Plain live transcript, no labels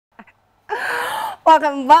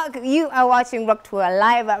Welcome back. You are watching Rock Tour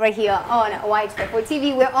live right here on Y254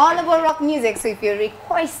 TV. We're all about rock music, so if you're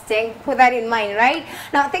requesting, put that in mind, right?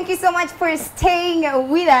 Now, thank you so much for staying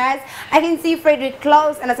with us. I can see Frederick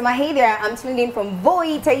Klaus and Asama. Hey there, I'm tuned in from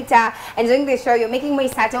Voi Taita, enjoying the show. You're making my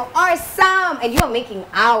Sato awesome, and you're making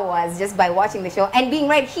ours just by watching the show and being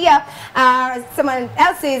right here. Someone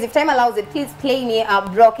else says, if time allows it, please play me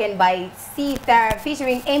Broken by Sita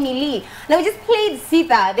featuring Amy Lee. Now, we just played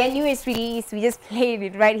Sita, their newest release. We just played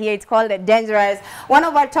it right here. It's called Dangerous. One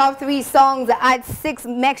of our top 3 songs at 6.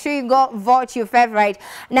 Make sure you go vote your favorite.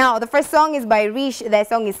 Now, the first song is by Rish. Their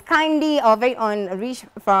song is Candy, our very own Rish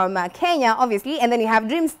from Kenya, obviously. And then you have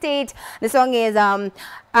Dream State. The song is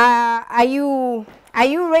Are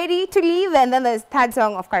you ready to leave? And then the third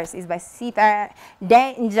song, of course, is by Sita,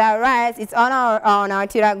 Dangerous. It's on our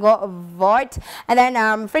Twitter. Go vote. And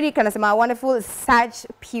then Freddie Kanasama, wonderful, such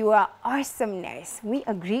pure awesomeness. We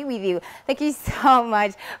agree with you. Thank you so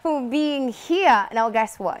much for being here. Now,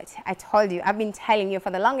 guess what? I told you, I've been telling you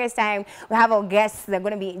for the longest time, we have our guests that are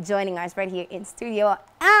going to be joining us right here in studio.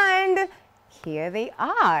 And here they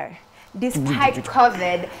are. Despite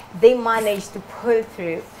COVID, they managed to pull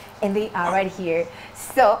through. And they are right here.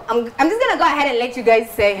 So I'm just gonna go ahead and let you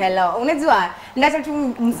guys say hello. Unajua, nataka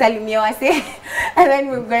tumsalimie wase, and then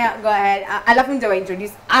we're gonna go ahead. Alafu nitawa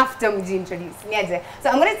introduce after mji introduce. Niaje. So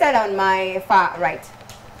I'm gonna start on my far right.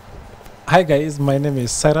 Hi guys, my name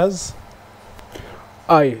is Cyrus.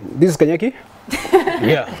 Hi, this is Kanyeki.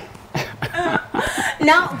 Yeah.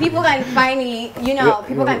 Now people can finally,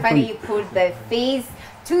 people can finally put the face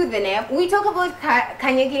to the name. We talk about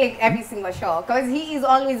Kanyeki like every single show because he is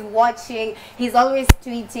always watching, he's always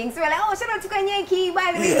tweeting. So we're like, oh, shout out to Kanyeki,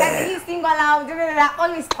 by the way, Kanyeki single out,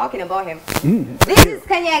 always talking about him. This is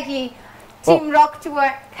Kanyeki, Team Rock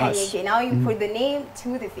Tour Kanyeki. Now you put the name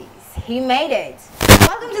to the face. He made it.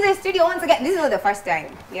 Welcome to the studio once again. This is not the first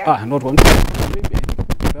time. Yeah? Not once. Maybe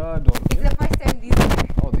third or... It's the first time this year.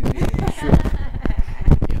 Oh, this year. Sure.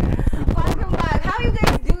 Welcome back. How are you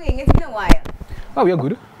guys doing? It's been a while. Oh, we are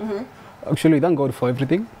good. Actually, thank God for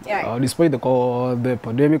everything. Yeah. Despite the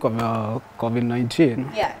pandemic of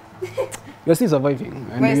COVID-19, Yeah. we are still surviving.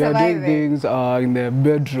 And We're we are surviving. doing things in the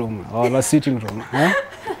bedroom or the sitting room.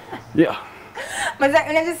 Yeah. But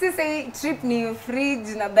when I just say trip new fridge,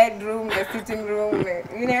 in a bedroom, the sitting room,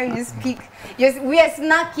 you just pick. We are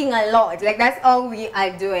snacking a lot. Like that's all we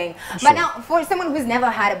are doing. Sure. But now, for someone who's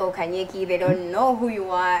never heard about Kanyeki, they don't know who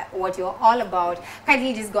you are, what you're all about.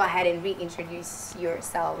 Kindly just go ahead and reintroduce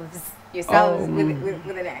yourselves with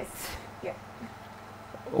an S. Yeah.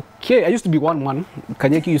 Okay, I used to be one man.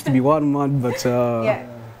 Kanyeki used to be one man, but Yeah.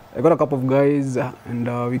 I got a couple of guys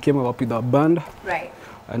and we came up with a band. Right.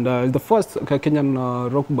 And it's the first Kenyan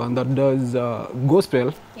rock band that does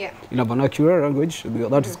gospel in a vernacular language.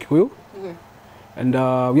 That is Kikuyu. And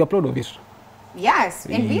we are proud of it. Yes,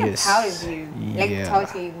 and we are proud of you. Like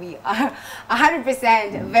totally, we are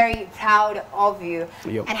 100% very proud of you.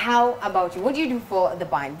 Yep. And how about you? What do you do for the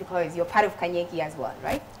band? Because you're part of Kanyeki as well,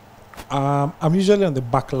 right? I'm usually on the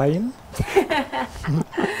back line.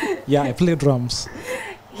 Yeah, I play drums.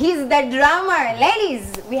 He's the drummer.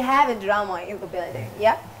 Ladies, we have a drummer in the building.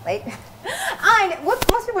 Yeah, right? And what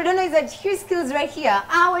most people don't know is that his skills right here,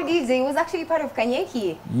 our DJ was actually part of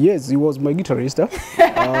Kanyeki. Yes, he was my guitarist.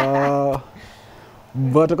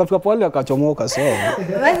 But akafika pale akachomoka, so.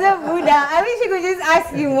 I wish I could just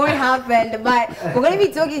ask you what happened, but we're going to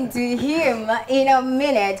be talking to him in a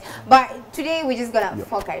minute. But today we're just going to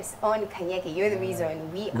focus on Kanyeki. You're the reason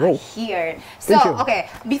we are here. So, okay,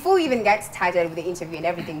 before we even get started with the interview and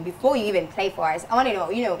everything, before you even play for us, I want to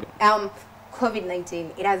know,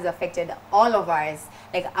 COVID-19, it has affected all of us,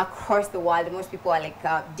 like across the world. Most people are like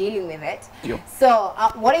dealing with it. Yep. So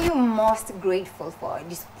what are you most grateful for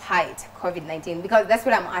despite COVID-19? Because that's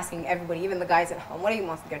what I'm asking everybody, even the guys at home. What are you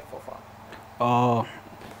most grateful for?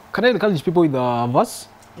 Can I encourage people with the verse?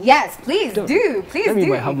 Yes, please do. Please Let me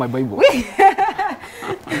do. have my Bible.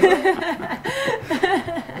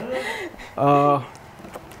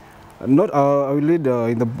 I will read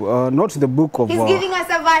in the not the book of. He's giving us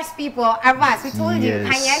a verse, people. A verse. We told you, Yes.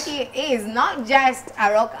 Kanyeki is not just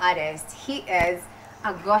a rock artist. He is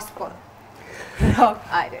a gospel rock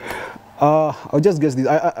artist. I'll just guess this.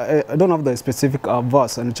 I don't have the specific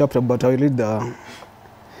verse and chapter, but I'll read the.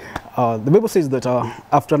 The Bible says that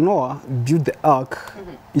after Noah built the ark,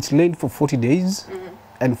 it rained for 40 days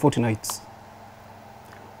and 40 nights.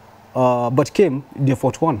 But came the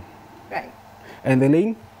 41. Right. And the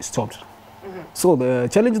rain stopped. So the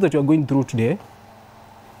challenge that you are going through today,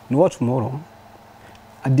 know tomorrow,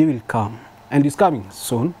 a day will come, and it's coming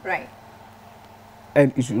soon. Right.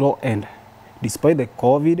 And it will not end. Despite the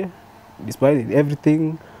COVID, despite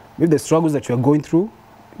everything, maybe the struggles that you are going through,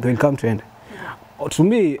 they will come to end. To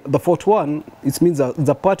me, the 41, it means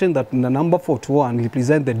the pattern that the number 41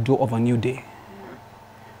 represents the door of a new day.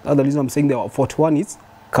 That's the reason I'm saying the 41 is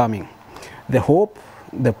coming. The hope,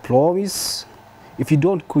 the promise, if you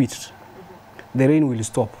don't quit, the rain will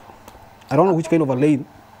stop. I don't know which kind of a rain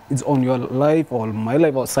is on your life or my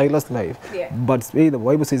life or Silas' life, but the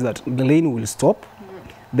Bible says that the rain will stop,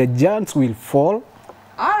 the giants will fall,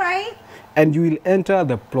 all right, and you will enter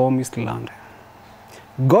the promised land.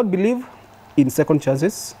 God believe in second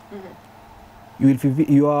chances.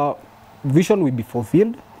 Your vision will be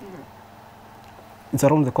fulfilled. It's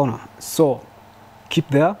around the corner. So keep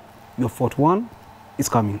there. Your 41 is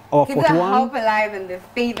coming. Our keep 41, the hope alive and the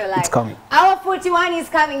faith alive. It's coming. Our 41 is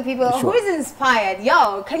coming, people. Sure. Who is inspired?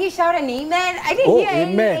 Yo, can you shout an amen? I didn't hear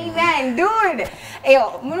amen. any amen, dude.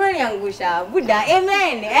 Yo, Munoni Angusha, Buddha,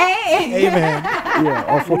 amen. Eh? Amen. Yeah,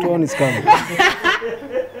 our 41 is coming.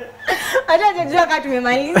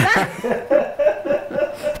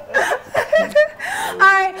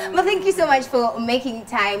 Alright, well, thank you so much for making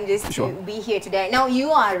time just Sure. to be here today. Now,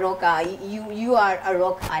 you are a rocker, you are a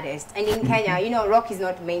rock artist, and in Kenya, you know, rock is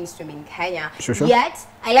not mainstream in Kenya. Sure, sure. Yet,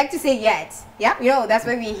 I like to say yet, yeah, you know, that's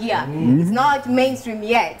why we're here. It's not mainstream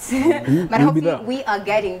yet, but We'll be hopefully there. we are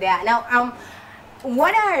getting there. Now,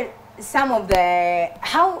 what are some of the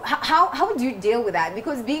how do you deal with that?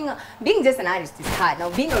 Because being just an artist is hard. Now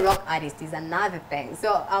being a rock artist is another thing.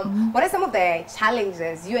 So what are some of the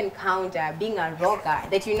challenges you encounter being a rocker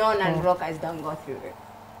that you know non-rockers don't go through?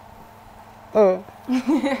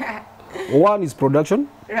 One is production,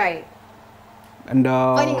 Right. and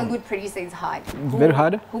Finding a good producer is hard. very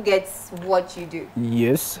hard. Who gets what you do?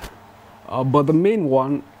 Yes, but the main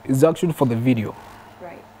one is actually for the video.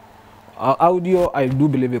 Right. Audio, I do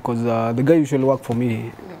believe it because the guy usually work for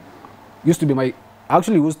me used to be my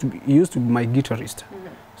guitarist.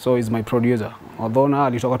 So he's my producer. Although now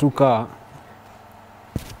alitoka tu kaa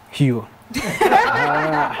hiyo.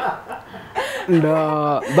 And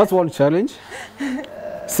that's one challenge.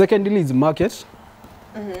 Secondly is market.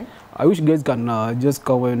 I wish guys can just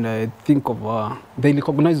come and think of they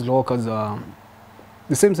recognize law as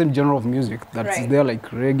the same genre of music that's Right. there, like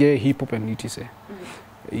reggae, hip hop, and etc.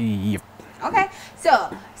 Yep. Okay, so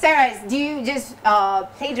Sarah, do you just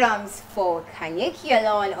play drums for Kanyeki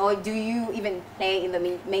alone, or do you even play in the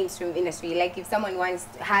mainstream industry? Like if someone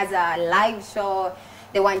has a live show,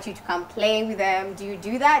 they want you to come play with them, do you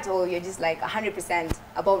do that, or you're just like 100%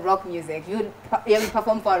 about rock music? You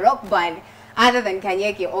perform for a rock band other than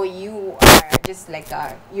Kanyeki, or you are just like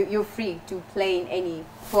you're free to play in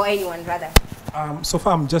for anyone rather? So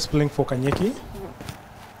far, I'm just playing for Kanyeki.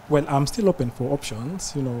 Well, I'm still open for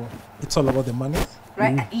options. You know, it's all about the money.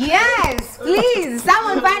 Right? Yes, please.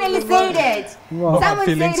 Someone finally said it. No hard Someone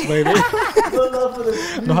feelings, said baby.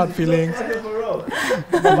 No hard feelings.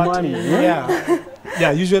 But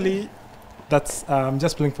yeah. Usually, that's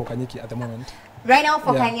just playing for Kanyeki at the moment. Right now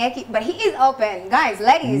for Yeah. Kanyeki, but he is open. Guys,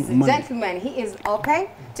 ladies, Money. gentlemen, he is open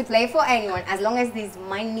to play for anyone as long as there's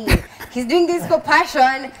money. He's doing this for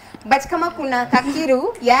passion. But kama kuna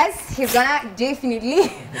kakiru, yes, he's gonna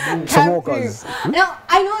definitely come through. Now,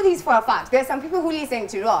 I know this for a fact. There are some people who listen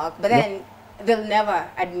to rock, but then they'll never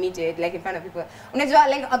admit it, like in front of people. Unajua,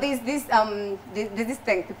 like there's this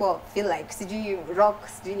thing people feel like, sijui rock,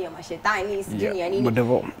 sijui ni ya mashetani, sijui ni ya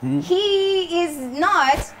nini. He is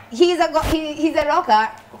not. He's a rocker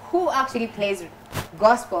who actually plays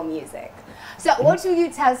gospel music. So what should you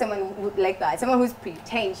tell someone like that? Someone who's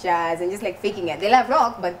pretentious and just like faking it. They love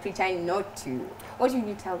rock but pretend not to. What should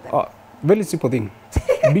you tell them? Very simple thing.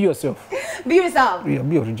 Be yourself. Be yourself. Yeah,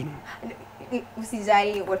 be original.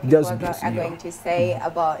 Usijali what people are going to say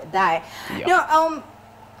about that. Yeah. No,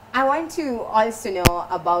 I want to also know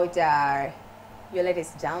about your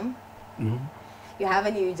latest jam. You have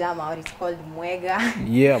a new jam out. It's called Mwega.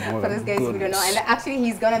 Yeah, For those guys who don't know, and actually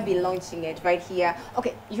he's gonna be launching it right here.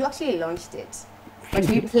 Okay, you actually launched it, but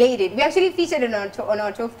we played it. We actually featured it on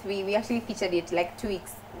our top 3. We actually featured it like 2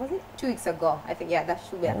 weeks. Was it 2 weeks ago? I think that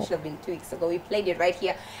should have been 2 weeks ago. We played it right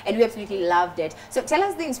here, and we absolutely loved it. So tell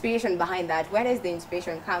us the inspiration behind that. Where does the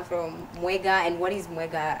inspiration come from, Mwega, and what is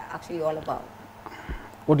Mwega actually all about?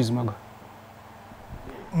 What is Mwega?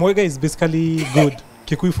 Mwega is basically good.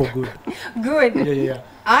 Kikui for good. Good. Yeah.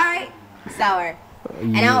 All right, sour.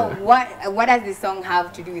 And now, what does this song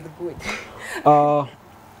have to do with good? The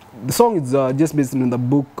song is just based on the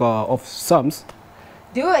book of Psalms.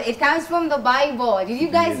 Dude, it comes from the Bible. Did you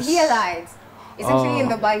guys hear that? It's actually in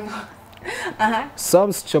the Bible.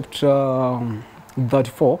 Psalms chapter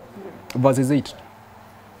 34, verses 8.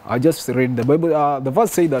 I just read the Bible. The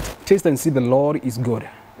verse says that, taste and see the Lord is good.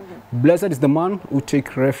 Blessed is the man who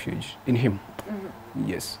take refuge in him.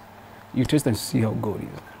 Yes. You taste and see how God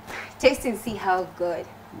is. Taste and see how good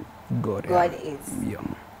God is. Yeah.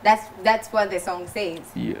 That's what the song says.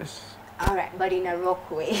 Yes. All right, but in a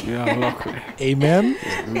rock way. Yeah, rock way. Amen.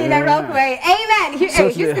 In a rock way. Amen. So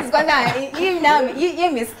He's going on.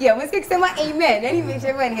 You miss here. Amen. And he makes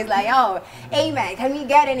sure when he's like, oh, amen. Can we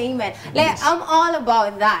get an amen? Like, I'm all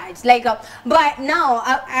about that. Like, but now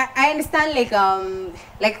I understand,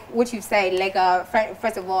 like what you've said, like,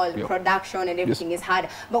 first of all, production and everything is hard.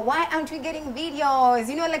 But why aren't we getting videos?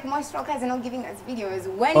 You know, like, most rockers are not giving us videos.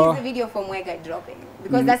 When is the video from Mwega dropping?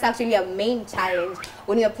 Because that's actually a main challenge.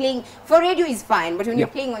 When you're playing, for radio is fine, but when you're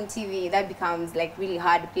playing on TV, that becomes, like, really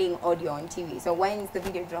hard playing audio on TV. So when is the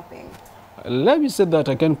video dropping? Let me say that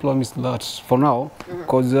I can promise that for now,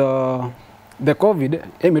 because the COVID,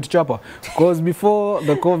 because before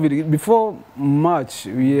the COVID, before March,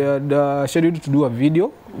 we had scheduled to do a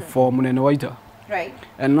video for Munene Waita. Right.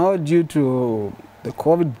 And now due to the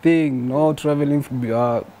COVID thing, no traveling,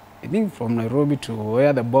 I think from Nairobi to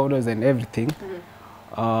where the borders and everything,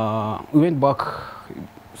 we went back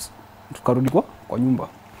to Karudikwa, kwa nyumba.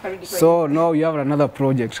 So now we have another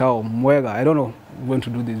project, Mwega. I don't know, we're going to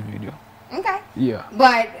do this video. Okay. Yeah.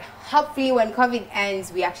 But hopefully when COVID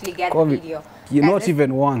ends, we actually get the video. Yeah, not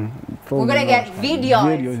even one. We're going to get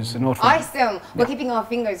videos. Videos, not awesome. Yeah. We're keeping our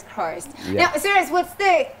fingers crossed. Yeah. Now, serious, what's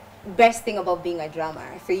the best thing about being a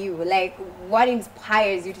drummer for you? Like, what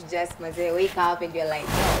inspires you to just wake up and you're like,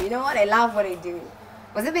 oh, you know what, I love what I do?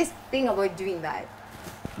 What's the best thing about doing that?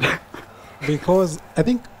 Because I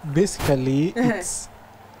think basically it's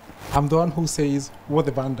I'm the one who says what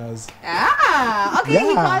the band does. Ah, okay,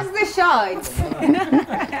 he calls the shots.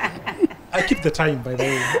 I keep the time, by the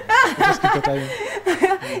way. I just keep the time.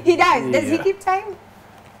 He does. Does he keep time?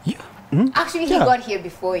 Yeah. Actually, he got here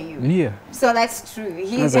before you. Yeah. So that's true.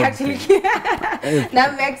 He's actually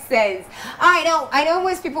that makes sense. I know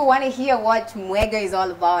most people want to hear what Mwega is all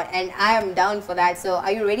about, and I am down for that. So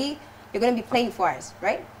are you ready? You're going to be playing for us,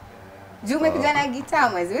 right? Do you make a guitar,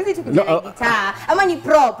 man? Where's it to guitar? I'm on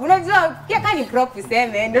prop. We're not doing. Yeah, can you prop for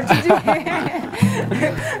them, man? Don't you do it?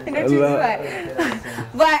 Don't you do it?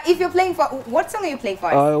 But if you're playing for, what song are you playing for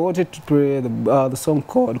us? I wanted to play the song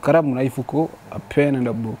called Karamu Naifuko, a pen and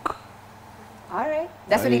a book. All right,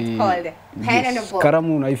 that's what it's called, pen and a book.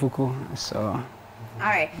 Karamu Naifuko. So. All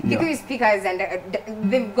right, Kikuyu speakers and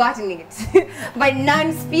they've gotten it, but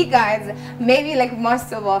non-speakers, maybe like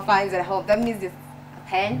most of our fans at home, that means it's a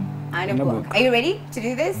pen and a book. Are you ready to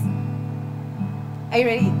do this? Are you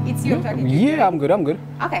ready? It's you talking to. Yeah, I'm good.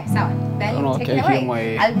 Okay, so then take it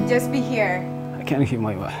away. I'll just be here. I can't hear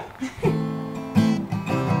my voice.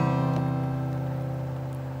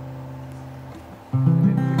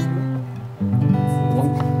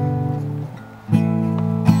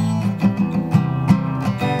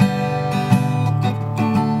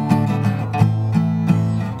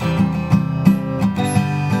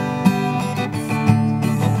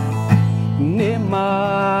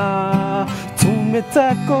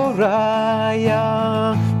 Takoraya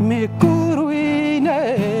mekuruine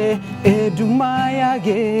edumaya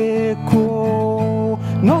geko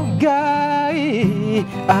nogai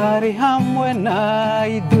ari hamwe na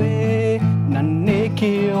idwe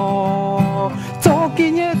nanekio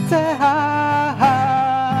tokinyete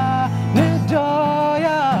ha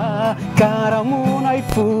nedoya karamuna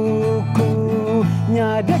ifuku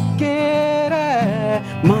nyadekere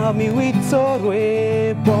mami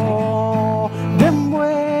witorwebo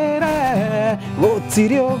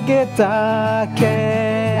Otirio getake,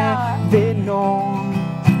 they know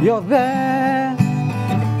you're there.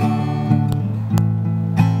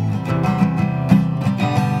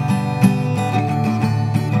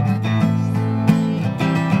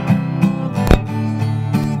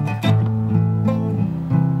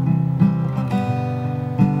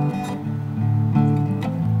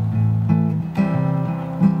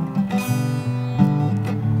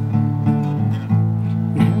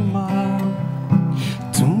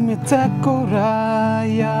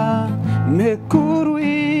 Takoraya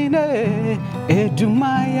mekuruine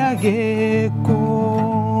edumaya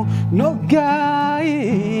geko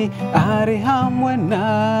nogai ari hamwe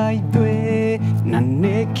na idwe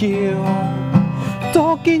nanekio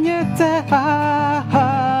tokinyete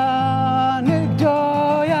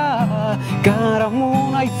nedoya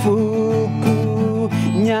karamuna ifuku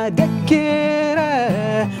nyadekere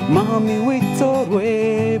mami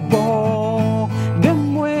witorwebo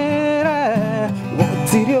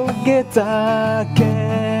Sirio getake,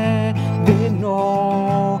 they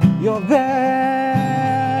know you're there.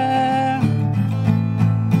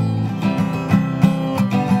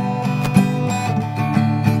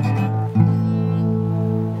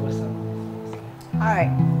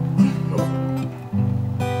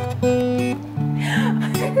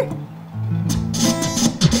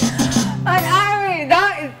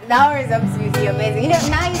 absolutely amazing. You know,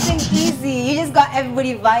 nice and easy. You just got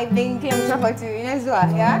everybody vibing. Yeah?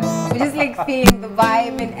 We're just like feeling the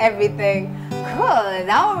vibe and everything. Cool,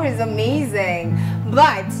 that was amazing.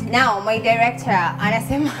 But now my director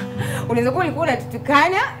anasema unaweza kuwa ulikuwa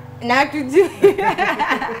unatutukana na tujui.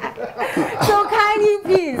 So can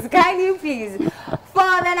you please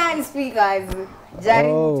for the non-speakers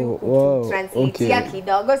jaribu to translate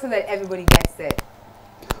kidogo so that everybody gets it.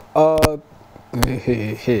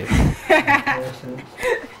 Hey.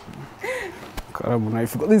 I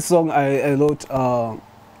forgot this song I wrote.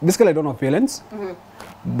 Basically, I don't have parents,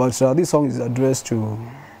 but this song is addressed to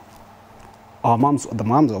our moms, the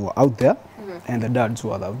moms who are out there, and the dads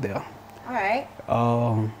who are out there. All right.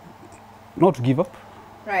 Not to give up.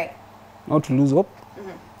 Right. Not to lose hope,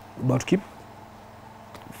 but keep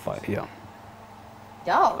fight. Yeah.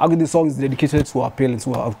 Dope. I think this song is dedicated to our parents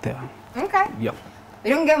who are out there. Okay. Yeah. We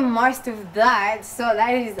don't get most of that, so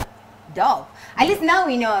that is dope. At least now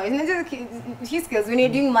we know. It's not just his skills. When you're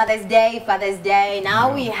doing Mother's Day, Father's Day,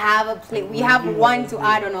 now we have one to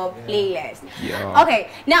add on our playlist. Yeah. Okay,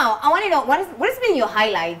 now I want to know what has been your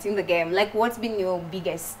highlight in the game? Like, what's been your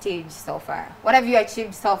biggest stage so far? What have you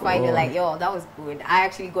achieved so far? And you're like, yo, that was good. I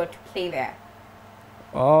actually got to play there.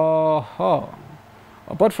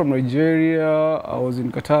 Apart from Nigeria, I was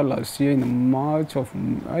in Qatar last year in March of,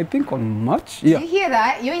 I think on March. Yeah. Did you hear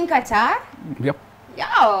that? You're in Qatar? Yep.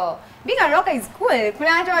 Yo, being a rocker is cool. Kuna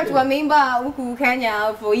hata watu wameimba huku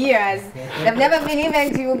Kenya for years. They've never been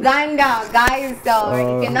even to Uganda, guys. So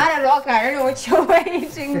if you're not a rocker, I don't know what you're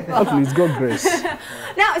waiting for. Hopefully it's God grace.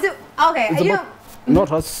 Now, so, okay, It's you about,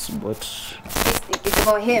 not us, but it's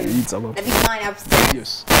about him. It's about the big man upstairs.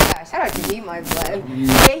 yes. Yeah, shout out to him as well.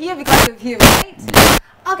 We're here because of him, right?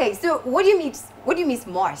 Okay, so what do you miss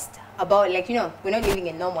most about, like, you know, we're not living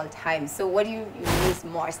in normal times, so what do you miss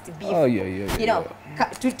most? You know,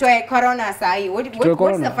 to corona sahi, what's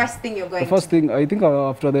the first thing you're going to do? The first thing, I think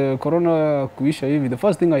after the corona kuisha hivi, the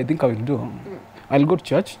first thing I think I will do, I'll go to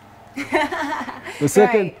church. The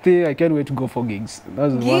second thing, I can't wait to go for gigs.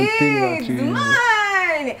 That's gigs, one thing that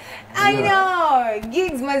man! I know!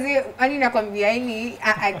 Gigs, I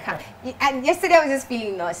can't. And yesterday I was just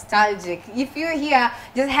feeling nostalgic. If you're here,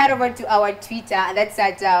 just head over to our Twitter, that's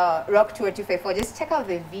at Rock254. Just check out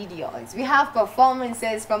the videos. We have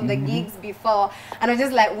performances from the gigs before, and I was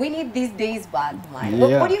just like, we need these days back, man.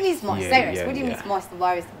 What do you miss most? Cyrus, what do you miss most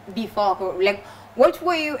about before? Like, what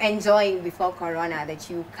were you enjoying before Corona that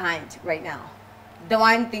you can't right now? The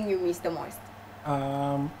one thing you miss the most?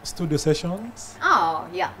 Studio sessions. Oh,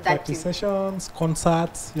 yeah, that practice too. sessions,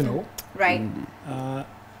 concerts, you know. Right.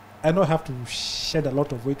 I know I have to shed a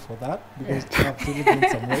lot of weight for that because I've really gained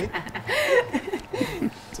some weight.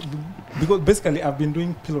 Because basically I've been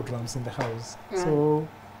doing pillow drums in the house. So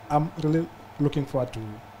I'm really looking forward to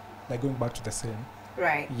like going back to the same.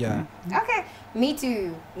 Right. Yeah. Okay. Me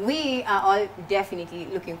too. We are all definitely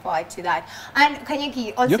looking forward to that. And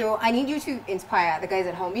Kanyeki, also, I need you to inspire the guys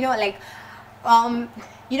at home. You know, like,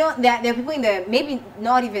 you know, there are people in the, maybe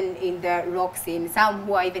not even in the rock scene, some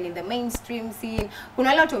who are even in the mainstream scene.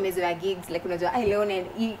 Kuna lot of gigs, like, I learn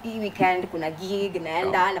weekend, kuna gig,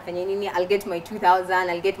 naenda, nafanya nini, I'll get my 2,000,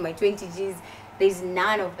 I'll get my 20 Gs. There's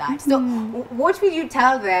none of that. So what would you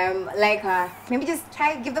tell them? Like, maybe just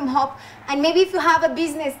try to give them hope. And maybe if you have a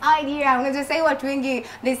business idea, I'm going to say what Twingy,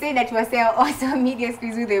 they say that you are saying awesome media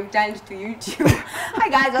skills, they've turned to YouTube. Hi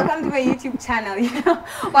guys, welcome to my YouTube channel. You know?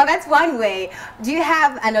 Well, that's one way. Do you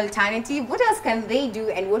have an alternative? What else can they do?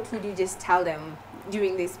 And what would you just tell them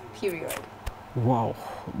during this period? Wow,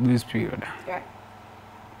 this period. Right.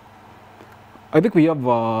 I think we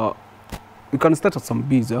have... we can start at some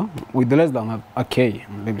beats with less than a K,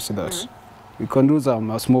 let me say that. We can do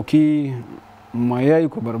some smoky, mayai,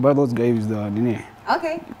 kubarabara, those guys the nini.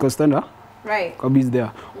 Okay. Costanda. Right. Beats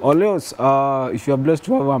there. Or else, if you are blessed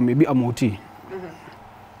to have maybe a moti.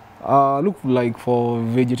 Look like for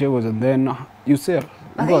vegetables and then you sell.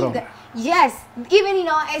 Yes, even in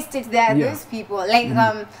our estate there are those people. Like,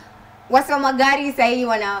 wasa magari sahi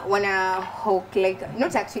wana hawk, like,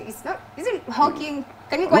 not actually, it's not, is it hawking?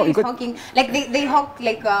 Can you call it hawking? Like they hawk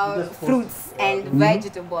like fruits and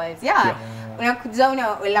vegetables. Yeah.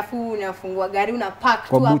 Unakuja alafu unafungua gari unapack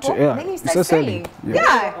tu hapo. Then you start selling.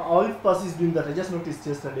 Yeah. All Pass is doing that. I just noticed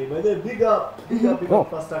yesterday. By the big up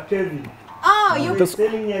Pastor Kevin. Oh, you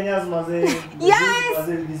selling nyanyas maze.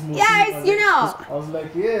 Yes, you know. I was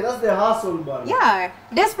like, yeah, that's the hustle, man. Yeah,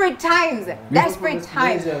 desperate times. Desperate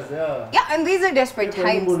times. Yeah, and these are desperate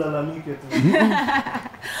times.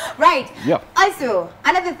 Right. Yeah. Also,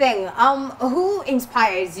 another thing, who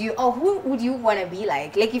inspires you, or who would you want to be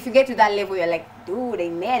like? Like, if you get to that level, you're like, dude, I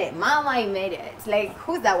made it. Mama, I made it. It's like,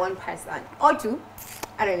 who's that one person? Or two?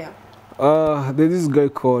 I don't know. There's this guy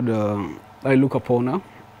called I Look Upon Her.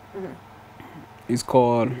 He's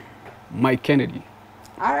called Mike Kennedy.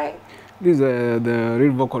 All right. This is the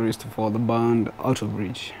real vocalist for the band Out of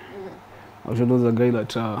Reach. Actually, those are a guy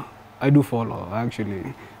that I do follow,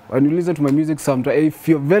 actually. When you listen to my music sometimes, if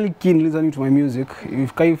you're very keen listening to my music, you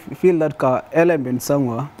can feel that element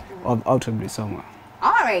somewhere of Out of Reach somewhere.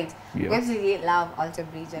 All right. Yeah. We absolutely love Alter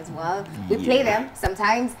Bridge as well. We play them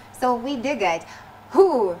sometimes, so we dig it.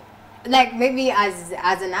 Who, like maybe as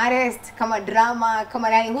an artist, come a drama, come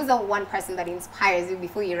a who's the one person that inspires you?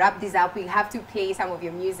 Before you wrap this up, we have to play some of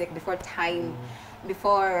your music before time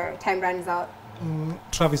runs out.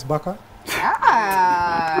 Travis Barker.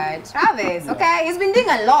 Ah, Travis. Okay, he's been doing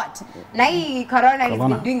a lot. Nai Corona, he's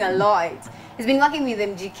been doing a lot. He's been working with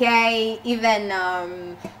MGK, even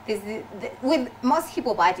with most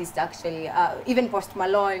hip-hop artists actually. Even Post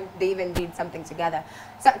Malone, they even did something together.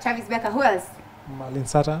 So Travis Barker, who else? Marlene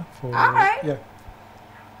Sata. All right. Yeah.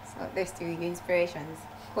 So there's two inspirations.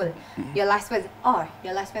 Cool. Your last words on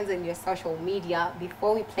your social media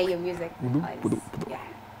before we play your music.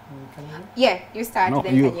 Yeah, you start. Not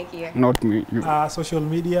then you. Kanyeki. Not me. You. Social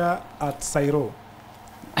media at Sairo.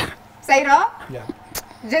 Sairo? Yeah.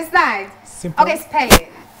 Just that. Simple. Okay, spell it.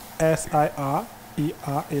 Sireeraw.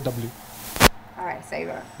 All right,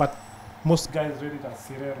 Sairo. But most guys read it as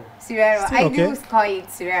Sirero. Sirero. Still I okay? do call it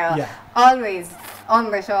Sirero. Yeah. Always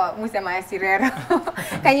on the show, Musema Sirero.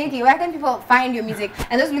 Kanyeki, where can people find your music?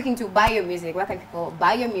 And those looking to buy your music, where can people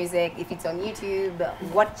buy your music? If it's on YouTube,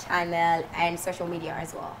 what channel, and social media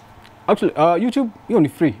as well? Actually, YouTube, you're only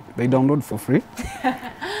free. They download for free.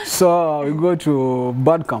 So we go to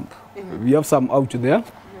Bandcamp. We have some out there.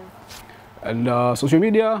 And social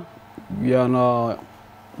media, we are on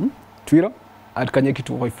Twitter at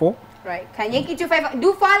Kanyeki254. Right, Kanyeki254.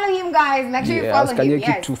 Do follow him, guys. Make sure you follow him.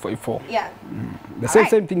 Kanyeki254. Yeah. The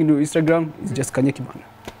same thing in Instagram is just Kanyeki Band.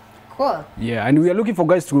 Cool. Yeah, and we are looking for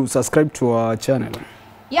guys to subscribe to our channel.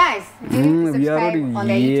 Yes, you need to we are subscribe already on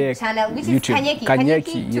the YouTube channel, which is Kanyeki.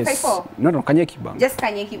 Kanyeki, yes. 254. No, Kanyeki Band. Just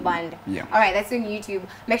Kanyeki Band. Yeah. All right, that's on YouTube.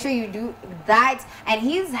 Make sure you do that. And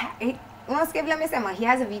he has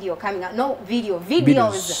a video coming out. No,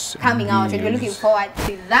 videos coming out, and we're looking forward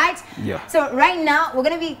to that. Yeah. So right now, we're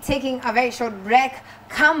going to be taking a very short break,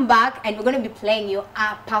 come back, and we're going to be playing you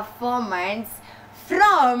a performance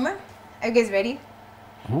from, are you guys ready?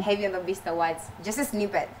 Heavy on the Beast Awards. Just a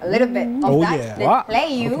snippet, a little bit of that. Yeah. Then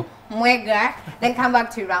play you, Mwega, then come back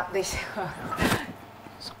to wrap the show.